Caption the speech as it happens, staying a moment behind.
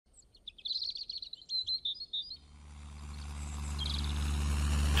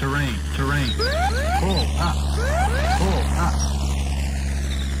9. Pull up. Pull up.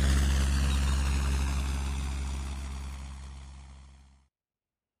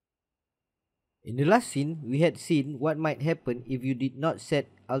 In the last scene, we had seen what might happen if you did not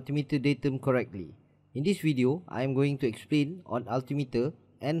set altimeter datum correctly. In this video, I am going to explain on altimeter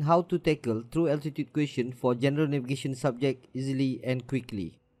and how to tackle true altitude question for general navigation subject easily and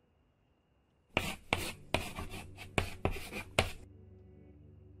quickly.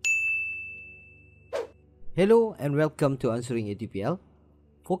 Hello and welcome to Answering ATPL.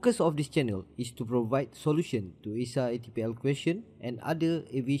 Focus of this channel is to provide solution to EASA ATPL question and other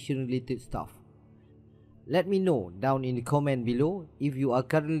aviation related stuff. Let me know down in the comment below if you are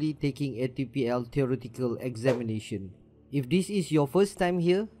currently taking ATPL theoretical examination. If this is your first time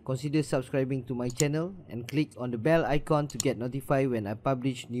here, consider subscribing to my channel and click on the bell icon to get notified when I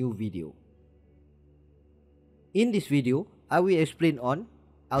publish new video. In this video, I will explain on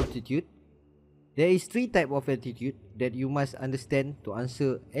altitude. There is 3 types of altitude that you must understand to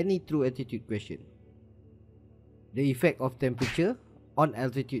answer any true altitude question. The effect of temperature on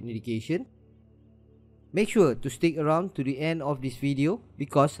altitude indication. Make sure to stick around to the end of this video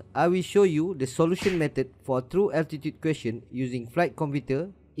because I will show you the solution method for true altitude question using flight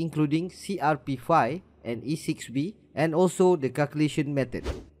computer, including CRP5 and E6B, and also the calculation method.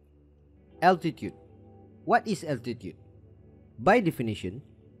 Altitude. What is altitude? By definition,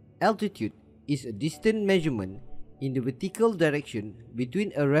 altitude is a distance measurement in the vertical direction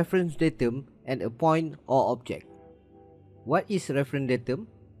between a reference datum and a point or object. What is reference datum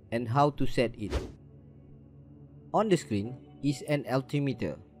and how to set it? On the screen is an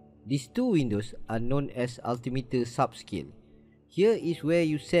altimeter. These two windows are known as altimeter subscale. Here is where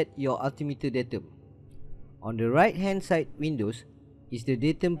you set your altimeter datum. On the right hand side windows is the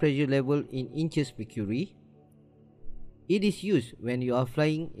datum pressure level in inches mercury. It is used when you are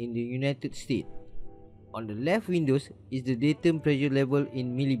flying in the United States. On the left windows is the datum pressure level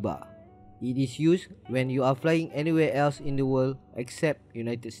in millibar. It is used when you are flying anywhere else in the world except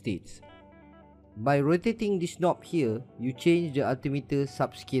United States. By rotating this knob here, you change the altimeter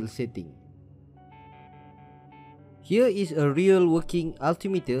subscale setting. Here is a real working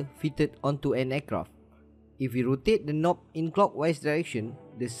altimeter fitted onto an aircraft. If we rotate the knob in clockwise direction,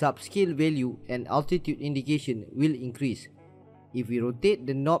 the subscale value and altitude indication will increase. If we rotate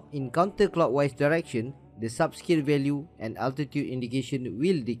the knob in counterclockwise direction, the subscale value and altitude indication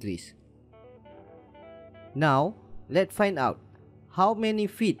will decrease. Now, let's find out how many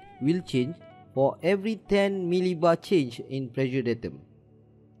feet will change for every 10 millibar change in pressure datum.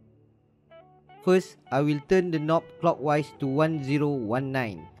 First, I will turn the knob clockwise to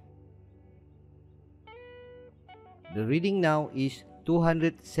 1019. The reading now is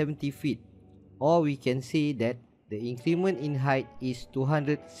 270 feet, or we can say that the increment in height is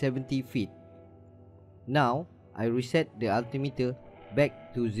 270 feet. Now, I reset the altimeter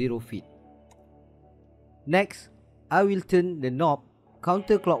back to 0 feet. Next, I will turn the knob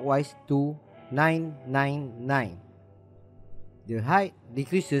counterclockwise to 999. The height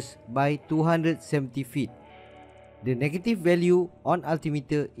decreases by 270 feet. The negative value on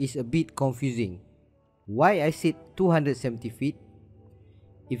altimeter is a bit confusing. Why I said 270 feet?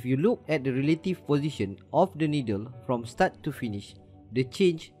 If you look at the relative position of the needle from start to finish, the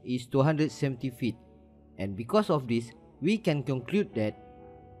change is 270 feet. And because of this, we can conclude that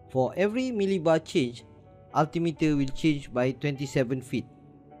for every millibar change, altimeter will change by 27 feet.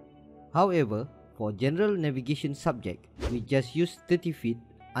 However, for general navigation subject, we just use 30 feet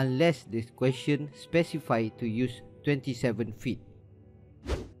unless the question specify to use 27 feet.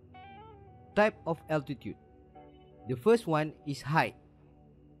 Type of altitude. The first one is height.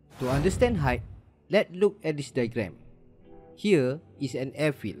 To understand height, let's look at this diagram. Here is an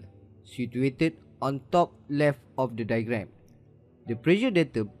airfield situated on top left of the diagram. The pressure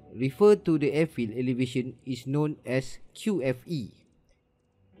datum referred to the airfield elevation is known as QFE.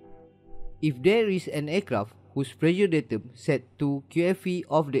 If there is an aircraft whose pressure datum set to QFE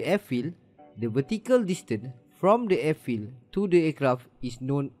of the airfield, the vertical distance from the airfield to the aircraft is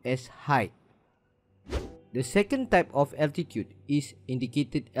known as height. The second type of altitude is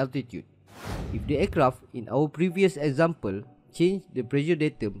indicated altitude. If the aircraft in our previous example changed the pressure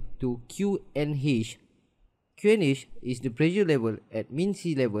datum to QNH, QNH is the pressure level at mean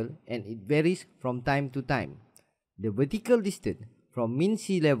sea level and it varies from time to time. The vertical distance from mean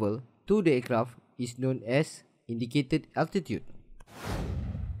sea level to the aircraft is known as indicated altitude.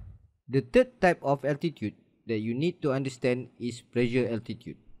 The third type of altitude that you need to understand is pressure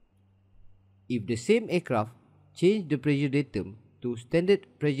altitude. If the same aircraft change the pressure datum to standard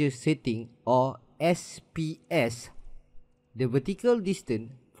pressure setting or SPS, the vertical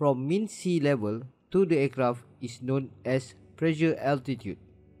distance from mean sea level to the aircraft is known as pressure altitude.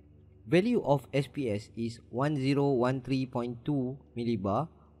 Value of SPS is 1013.2 millibar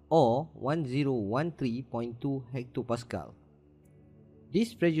or 1013.2 hectopascal.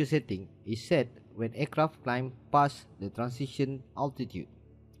 This pressure setting is set when aircraft climb past the transition altitude.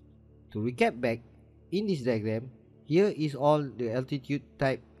 To recap back, in this diagram, here is all the altitude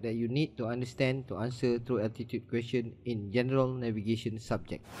type that you need to understand to answer through altitude question in general navigation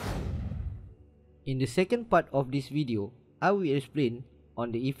subject. In the second part of this video, I will explain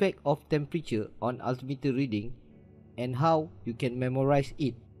on the effect of temperature on altimeter reading and how you can memorize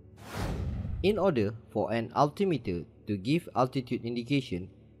it. In order for an altimeter to give altitude indication,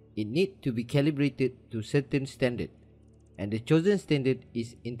 it needs to be calibrated to certain standard, and the chosen standard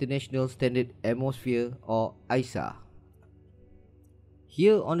is International Standard Atmosphere or EASA.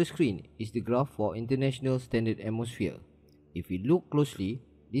 Here on the screen is the graph for International Standard Atmosphere. If we look closely,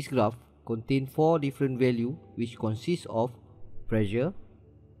 this graph contains 4 different values which consist of pressure,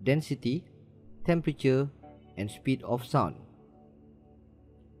 density, temperature, and speed of sound.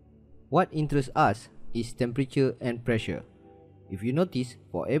 What interests us is temperature and pressure. If you notice,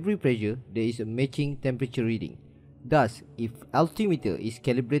 for every pressure, there is a matching temperature reading. Thus, if altimeter is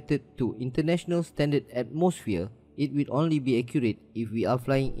calibrated to International Standard Atmosphere, it will only be accurate if we are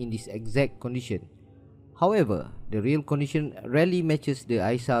flying in this exact condition. However, the real condition rarely matches the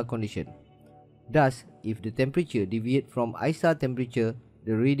EASA condition. Thus, if the temperature deviates from EASA temperature,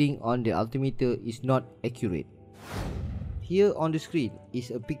 the reading on the altimeter is not accurate. Here on the screen is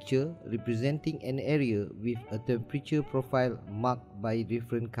a picture representing an area with a temperature profile marked by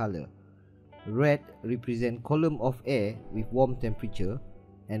different color. Red represents column of air with warm temperature,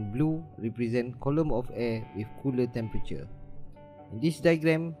 and blue represents column of air with cooler temperature. In this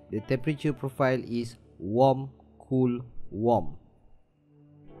diagram, the temperature profile is warm, cool, warm.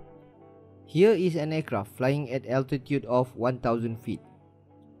 Here is an aircraft flying at altitude of 1000 feet.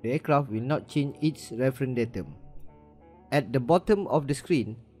 The aircraft will not change its reference datum. At the bottom of the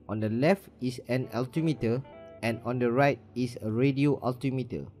screen, on the left is an altimeter and on the right is a radio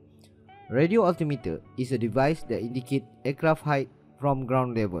altimeter. Radio altimeter is a device that indicates aircraft height from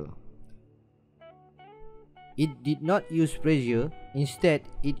ground level. It did not use pressure, instead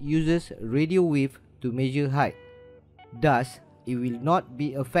it uses radio wave to measure height. Thus, it will not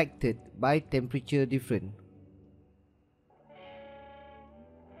be affected by temperature difference.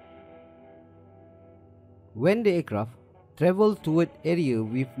 When the aircraft travels toward area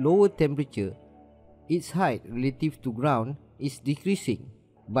with lower temperature, its height relative to ground is decreasing,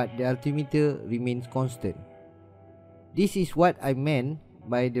 but the altimeter remains constant. This is what I meant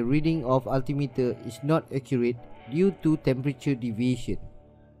by the reading of altimeter is not accurate due to temperature deviation.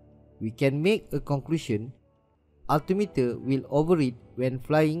 We can make a conclusion: altimeter will overread when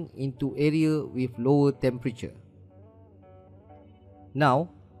flying into area with lower temperature.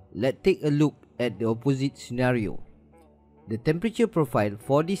 Now, let's take a look at the opposite scenario. The temperature profile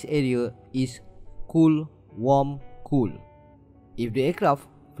for this area is cool, warm, cool. If the aircraft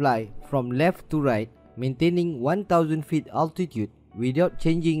fly from left to right, maintaining 1000 feet altitude without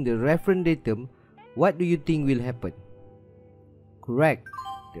changing the reference datum, what do you think will happen? Correct.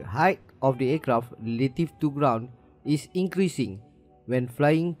 The height of the aircraft relative to ground is increasing when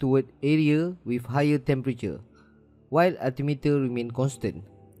flying toward area with higher temperature, while altimeter remain constant.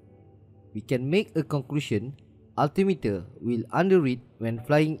 We can make a conclusion: altimeter will underread when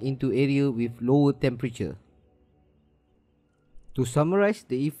flying into area with lower temperature. To summarize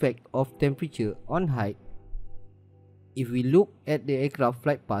the effect of temperature on height, if we look at the aircraft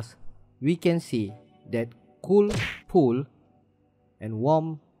flight path, we can see that cool, pool, and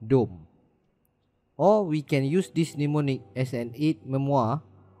warm, dome. Or we can use this mnemonic as an aid memoir: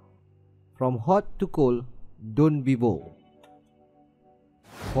 from hot to cold, don't be bold.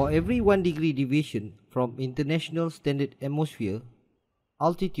 For every 1 degree deviation from International Standard Atmosphere,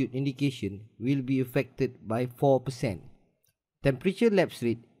 altitude indication will be affected by 4%. Temperature lapse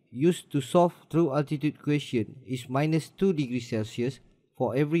rate used to solve through altitude question is -2 degrees Celsius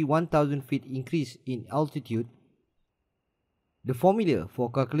for every 1000 feet increase in altitude. The formula for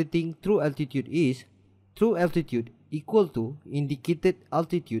calculating true altitude is true altitude equal to indicated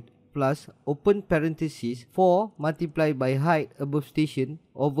altitude plus open parenthesis 4 multiplied by height above station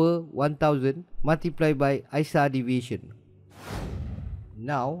over 1000 multiplied by EASA deviation.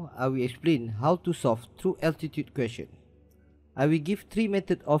 Now I will explain how to solve true altitude question. I will give 3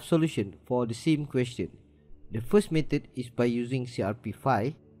 methods of solution for the same question. The first method is by using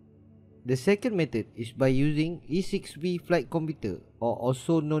CRP5. The second method is by using E6B flight computer, or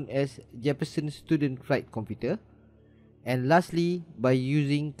also known as Jefferson Student Flight Computer. And lastly, by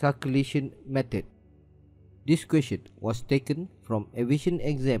using calculation method. This question was taken from Aviation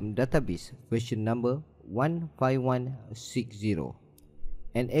Exam Database question number 15160.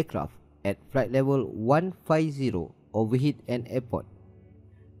 An aircraft at flight level 150 overheat an airport.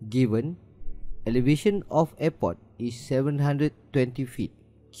 Given elevation of airport is 720 feet.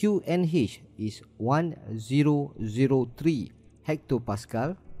 QNH is 1003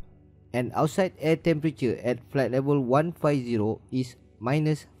 hectopascal and outside air temperature at flight level 150 is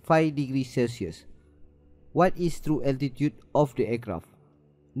minus 5 degrees Celsius. What is true altitude of the aircraft?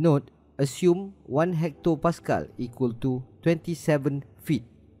 Note, assume 1 hectopascal equal to 27 feet.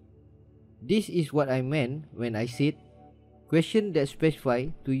 This is what I meant when I said question that specify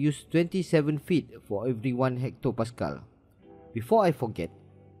to use 27 feet for every 1 hectopascal. Before I forget,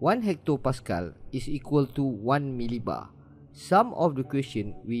 1 hectopascal is equal to 1 millibar. Some of the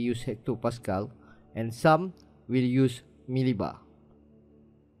question we use hectopascal and some will use millibar.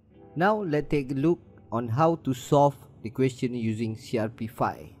 Now let's take a look on how to solve the question using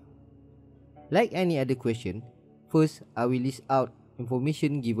CRP5. Like any other question, first I will list out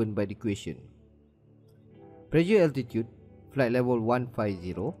information given by the question. Pressure altitude, flight level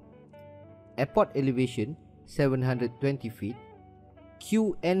 150. Airport elevation 720 feet.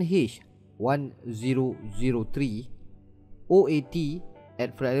 QNH 1003. OAT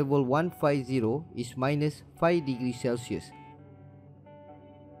at flight level 150 is minus 5 degrees Celsius.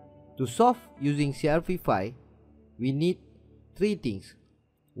 To solve using CRP5, we need 3 things.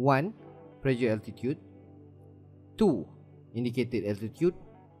 1. Pressure altitude. 2. Indicated altitude.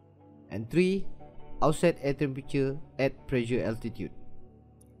 And 3. Outside air temperature at pressure altitude.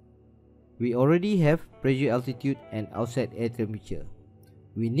 We already have pressure altitude and outside air temperature.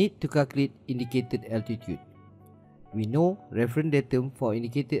 We need to calculate indicated altitude. We know reference datum for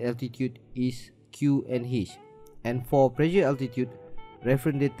indicated altitude is QNH, and for pressure altitude,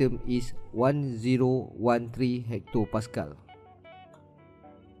 reference datum is 1013 hectopascal.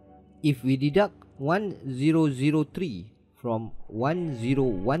 If we deduct 1003 from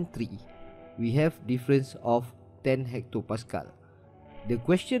 1013, we have difference of 10 hectopascal. The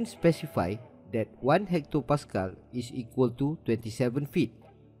question specify that 1 hectopascal is equal to 27 feet.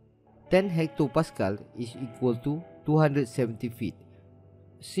 10 hectopascal is equal to 270 feet.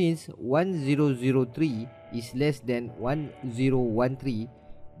 Since 1003 is less than 1013,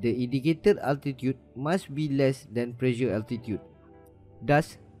 the indicated altitude must be less than pressure altitude.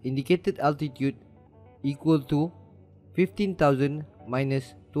 Thus, indicated altitude equal to 15,000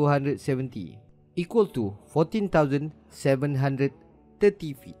 minus 270 equal to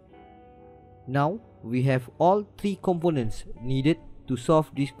 14,730 feet. Now, we have all 3 components needed to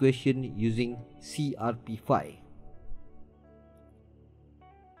solve this question using CRP5.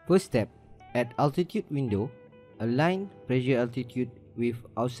 First step, at altitude window, align pressure altitude with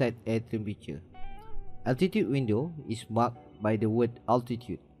outside air temperature. Altitude window is marked by the word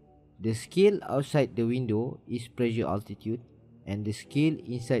altitude. The scale outside the window is pressure altitude and the scale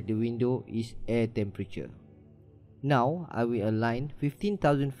inside the window is air temperature. Now, I will align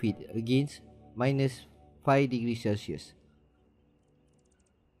 15,000 feet against minus 5 degrees Celsius.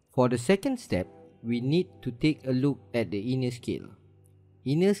 For the second step, we need to take a look at the inner scale.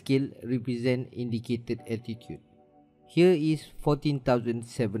 Inner scale represent indicated altitude. Here is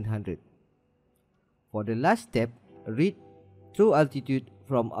 14,700. For the last step, read true altitude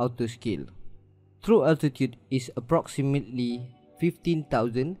from outer scale. True altitude is approximately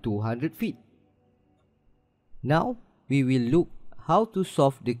 15,200 feet. Now, we will look how to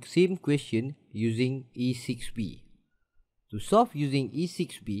solve the same question using E6B. To solve using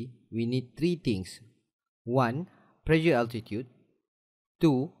E6B, we need 3 things. 1. Pressure altitude.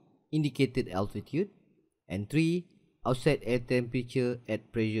 2. Indicated altitude. And 3. Outside air temperature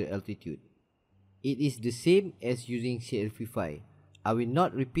at pressure altitude. It is the same as using CRP5. I will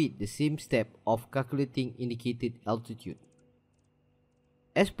not repeat the same step of calculating indicated altitude.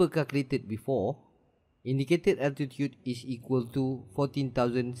 As per calculated before, indicated altitude is equal to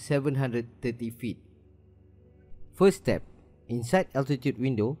 14,730 feet. First step, inside altitude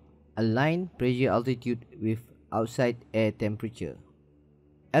window, align pressure altitude with outside air temperature.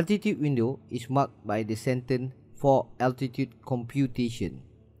 Altitude window is marked by the sentence for altitude computation.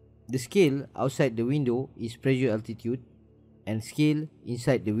 The scale outside the window is pressure altitude and scale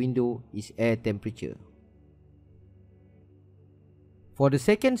inside the window is air temperature. For the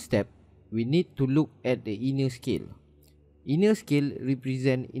second step, we need to look at the inner scale. Inner scale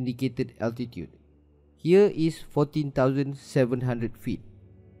represent indicated altitude. Here is 14,700 feet.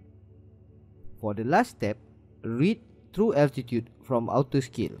 For the last step, read true altitude from outer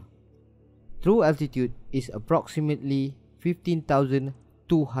scale. True altitude is approximately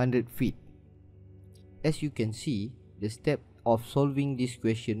 15,200 feet. As you can see, the step of solving this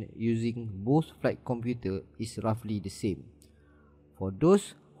question using both flight computer is roughly the same. For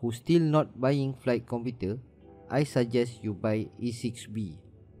those who still not buying flight computer, I suggest you buy E6B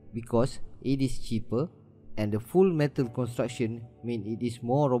because it is cheaper and the full metal construction means it is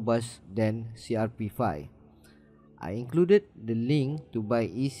more robust than CRP5. I included the link to buy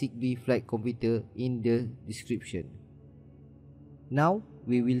E6B flight computer in the description. Now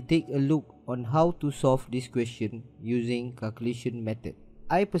we will take a look on how to solve this question using calculation method.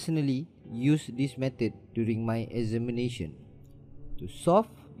 I personally use this method during my examination. To solve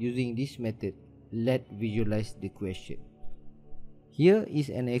using this method, let's visualize the question. Here is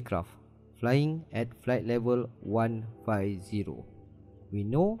an aircraft flying at flight level 150. We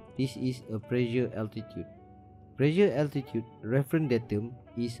know this is a pressure altitude. Pressure altitude reference datum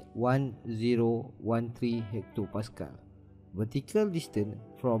is 1013 hectopascal. Vertical distance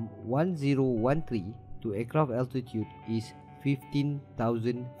from 1013 to aircraft altitude is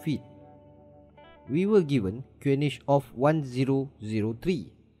 15,000 feet. We were given QNH of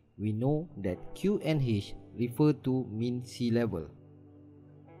 1003. We know that QNH refer to mean sea level.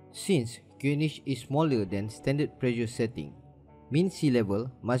 Since QNH is smaller than standard pressure setting, mean sea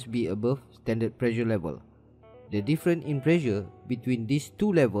level must be above standard pressure level. The difference in pressure between these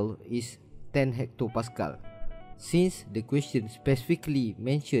two levels is 10 hectopascal. Since the question specifically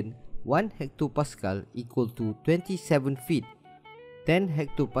mentioned 1 hectopascal equal to 27 feet, 10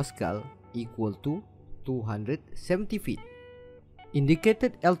 hectopascal equal to 270 feet.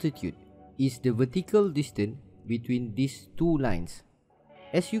 Indicated altitude is the vertical distance between these two lines.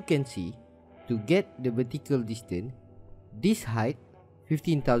 As you can see, to get the vertical distance, this height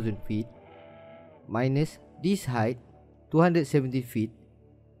 15,000 feet minus this height 270 feet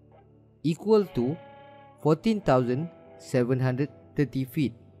equal to 14,730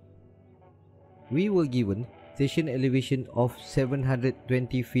 feet. We were given station elevation of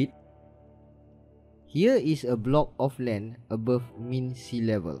 720 feet. Here is a block of land above mean sea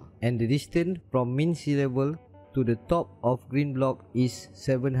level, and the distance from mean sea level to the top of green block is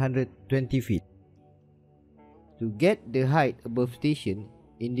 720 feet. To get the height above station,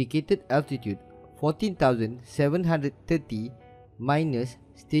 indicated altitude 14,730 minus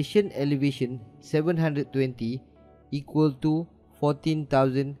station elevation 720 equal to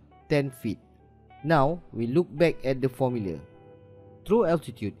 14,010 feet. Now we look back at the formula. True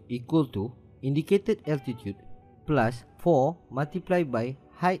altitude equal to indicated altitude plus 4 multiplied by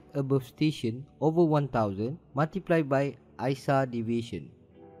height above station over 1000 multiplied by EASA deviation.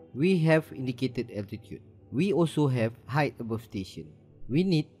 We have indicated altitude. We also have height above station. We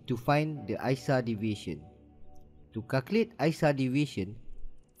need to find the EASA deviation. To calculate EASA deviation,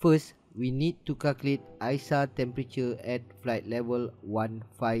 first we need to calculate EASA temperature at flight level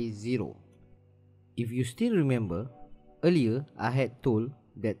 150. If you still remember, earlier I had told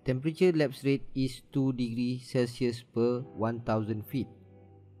that temperature lapse rate is 2 degrees Celsius per 1000 feet.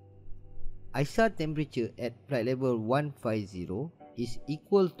 EASA temperature at flight level 150 is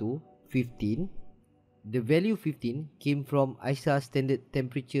equal to 15. The value 15 came from EASA standard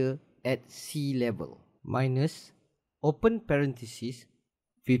temperature at sea level minus open parenthesis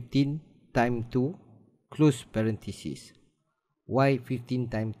 15 times 2 close parenthesis. Why 15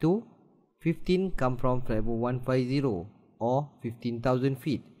 times 2? 15 come from flight level 150 or 15,000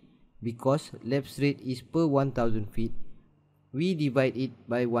 feet. Because lapse rate is per 1000 feet, we divide it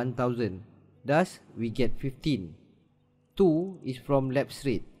by 1000. Thus, we get 15. 2 is from lapse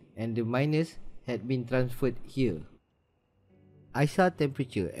rate and the minus had been transferred here. EASA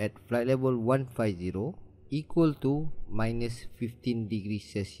temperature at flight level 150 equal to minus 15 degrees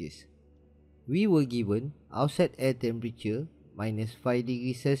Celsius. We were given outside air temperature minus 5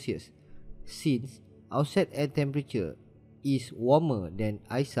 degrees Celsius. Since outside air temperature is warmer than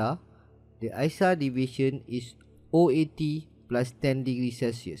EASA, the EASA deviation is OAT plus 10 degrees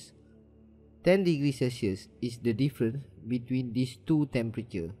Celsius. 10 degrees Celsius is the difference between these two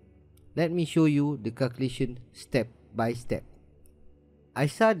temperatures. Let me show you the calculation step by step.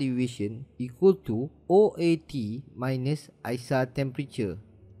 EASA deviation equal to OAT minus EASA temperature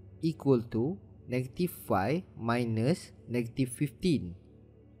equal to negative 5 minus negative 15.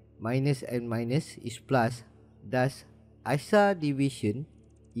 Minus and minus is plus, thus EASA deviation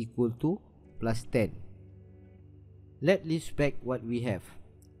equal to plus 10. Let's list back what we have.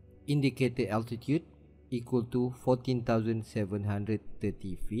 Indicated altitude equal to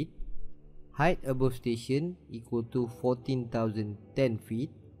 14,730 feet. Height above station equal to 14,010 feet.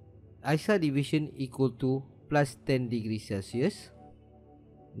 EASA deviation equal to plus 10 degrees Celsius.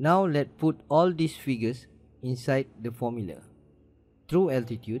 Now let's put all these figures inside the formula. True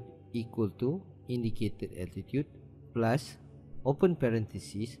altitude equal to indicated altitude plus open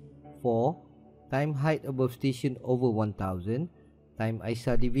parenthesis 4 time height above station over 1000 time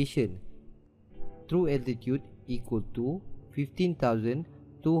EASA deviation. True altitude equal to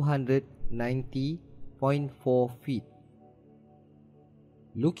 15,290.4 feet.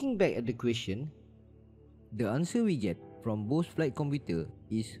 Looking back at the question, the answer we get from both flight computer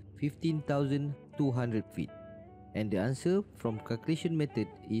is 15,200 feet, and the answer from calculation method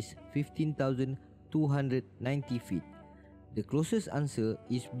is 15,290 feet. The closest answer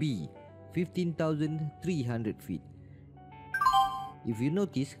is B, 15,300 feet. If you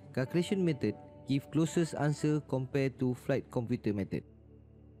notice, calculation method give closest answer compared to flight computer method.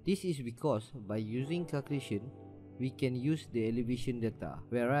 This is because by using calculation, we can use the elevation data,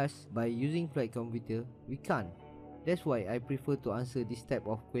 whereas by using flight computer, we can't. That's why I prefer to answer this type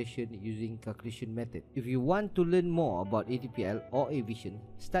of question using calculation method. If you want to learn more about ATPL or aviation,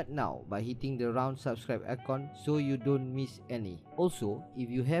 start now by hitting the round subscribe icon so you don't miss any. Also, if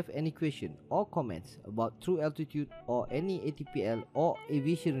you have any question or comments about true altitude or any ATPL or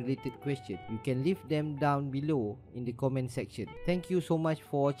aviation related question, you can leave them down below in the comment section. Thank you so much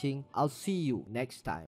for watching. I'll see you next time.